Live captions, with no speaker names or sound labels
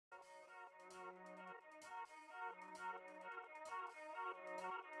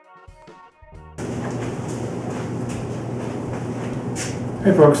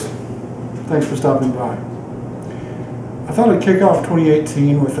Hey folks, thanks for stopping by. I thought I'd kick off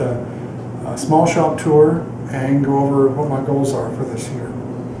 2018 with a small shop tour and go over what my goals are for this year.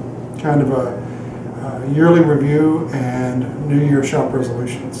 Kind of a yearly review and New Year shop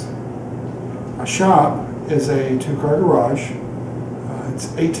resolutions. My shop is a two-car garage.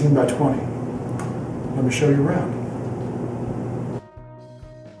 It's 18 by 20. Let me show you around.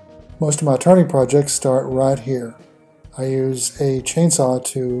 Most of my turning projects start right here. I use a chainsaw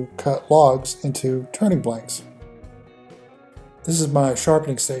to cut logs into turning blanks. This is my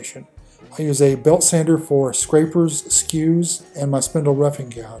sharpening station. I use a belt sander for scrapers, skews, and my spindle roughing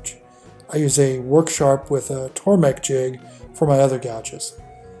gouge. I use a work sharp with a Tormek jig for my other gouges.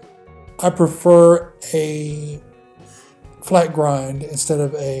 I prefer a flat grind instead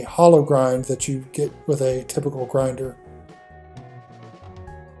of a hollow grind that you get with a typical grinder.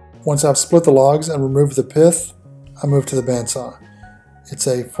 Once I've split the logs and removed the pith, I move to the bandsaw. It's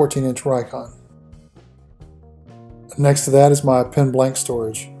a 14-inch Rikon. Next to that is my pin blank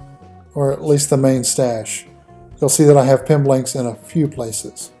storage, or at least the main stash. You'll see that I have pin blanks in a few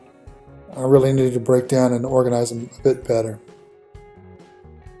places. I really need to break down and organize them a bit better.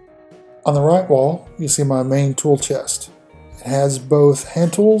 On the right wall, you see my main tool chest. It has both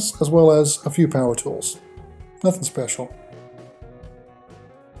hand tools as well as a few power tools. Nothing special.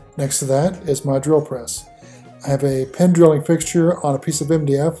 Next to that is my drill press. I have a pin drilling fixture on a piece of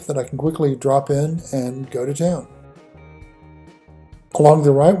MDF that I can quickly drop in and go to town. Along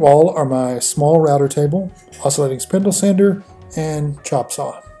the right wall are my small router table, oscillating spindle sander, and chop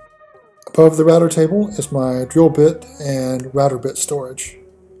saw. Above the router table is my drill bit and router bit storage.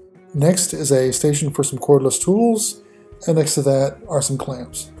 Next is a station for some cordless tools, and next to that are some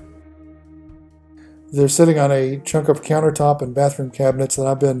clamps. They're sitting on a chunk of countertop and bathroom cabinets that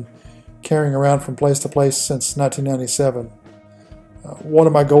I've been carrying around from place to place since 1997. One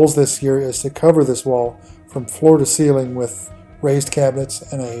of my goals this year is to cover this wall from floor to ceiling with raised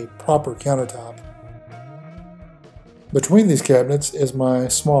cabinets and a proper countertop. Between these cabinets is my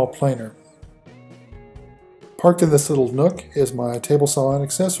small planer. Parked in this little nook is my table saw and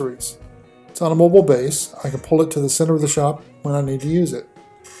accessories. It's on a mobile base. I can pull it to the center of the shop when I need to use it.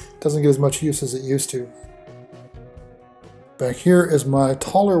 It doesn't get as much use as it used to. Back here is my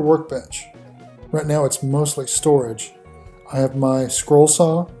taller workbench. Right now it's mostly storage. I have my scroll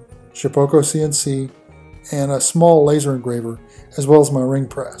saw, Shapeoko CNC, and a small laser engraver, as well as my ring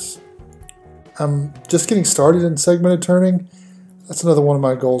press. I'm just getting started in segmented turning. That's another one of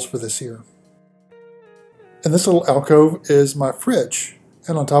my goals for this year. In this little alcove is my fridge,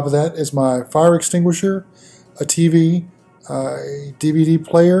 and on top of that is my fire extinguisher, a TV, a DVD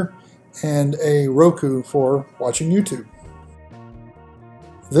player, and a Roku for watching YouTube.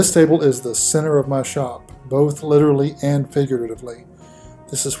 This table is the center of my shop, both literally and figuratively.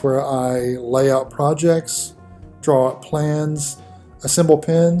 This is where I lay out projects, draw out plans, assemble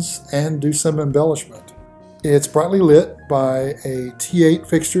pins, and do some embellishment. It's brightly lit by a T8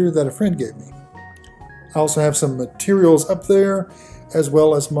 fixture that a friend gave me. I also have some materials up there, as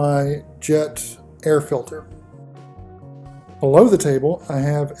well as my jet air filter. Below the table, I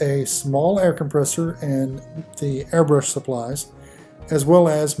have a small air compressor and the airbrush supplies, as well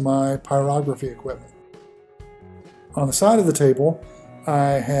as my pyrography equipment. On the side of the table,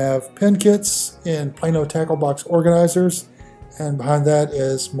 I have pin kits in Plano tackle box organizers, and behind that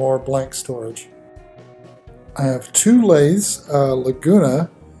is more blank storage. I have two lathes, a Laguna,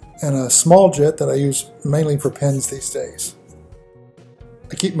 and a small jet that I use mainly for pins these days.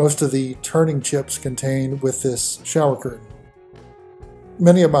 I keep most of the turning chips contained with this shower curtain.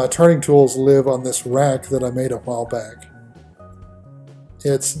 Many of my turning tools live on this rack that I made a while back.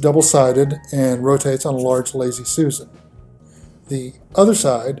 It's double-sided and rotates on a large Lazy Susan. The other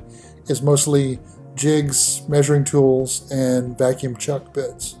side is mostly jigs, measuring tools, and vacuum chuck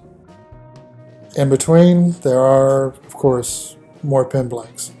bits. In between, there are, of course, more pin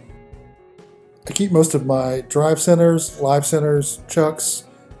blanks. I keep most of my drive centers, live centers, chucks,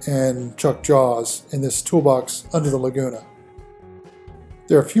 and chuck jaws in this toolbox under the Laguna.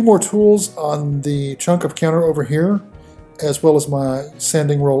 There are a few more tools on the chunk of counter over here, as well as my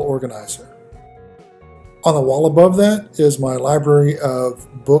sanding roll organizer. On the wall above that is my library of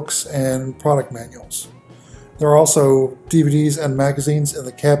books and product manuals. There are also DVDs and magazines in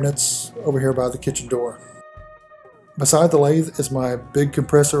the cabinets over here by the kitchen door. Beside the lathe is my big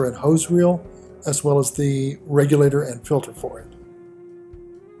compressor and hose reel, as well as the regulator and filter for it.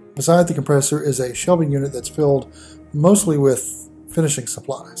 Beside the compressor is a shelving unit that's filled mostly with finishing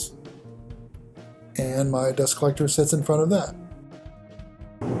supplies. And my dust collector sits in front of that.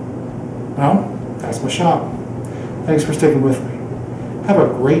 Well, that's my shop. Thanks for sticking with me. Have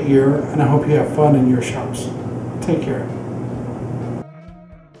a great year, and I hope you have fun in your shops. Take care.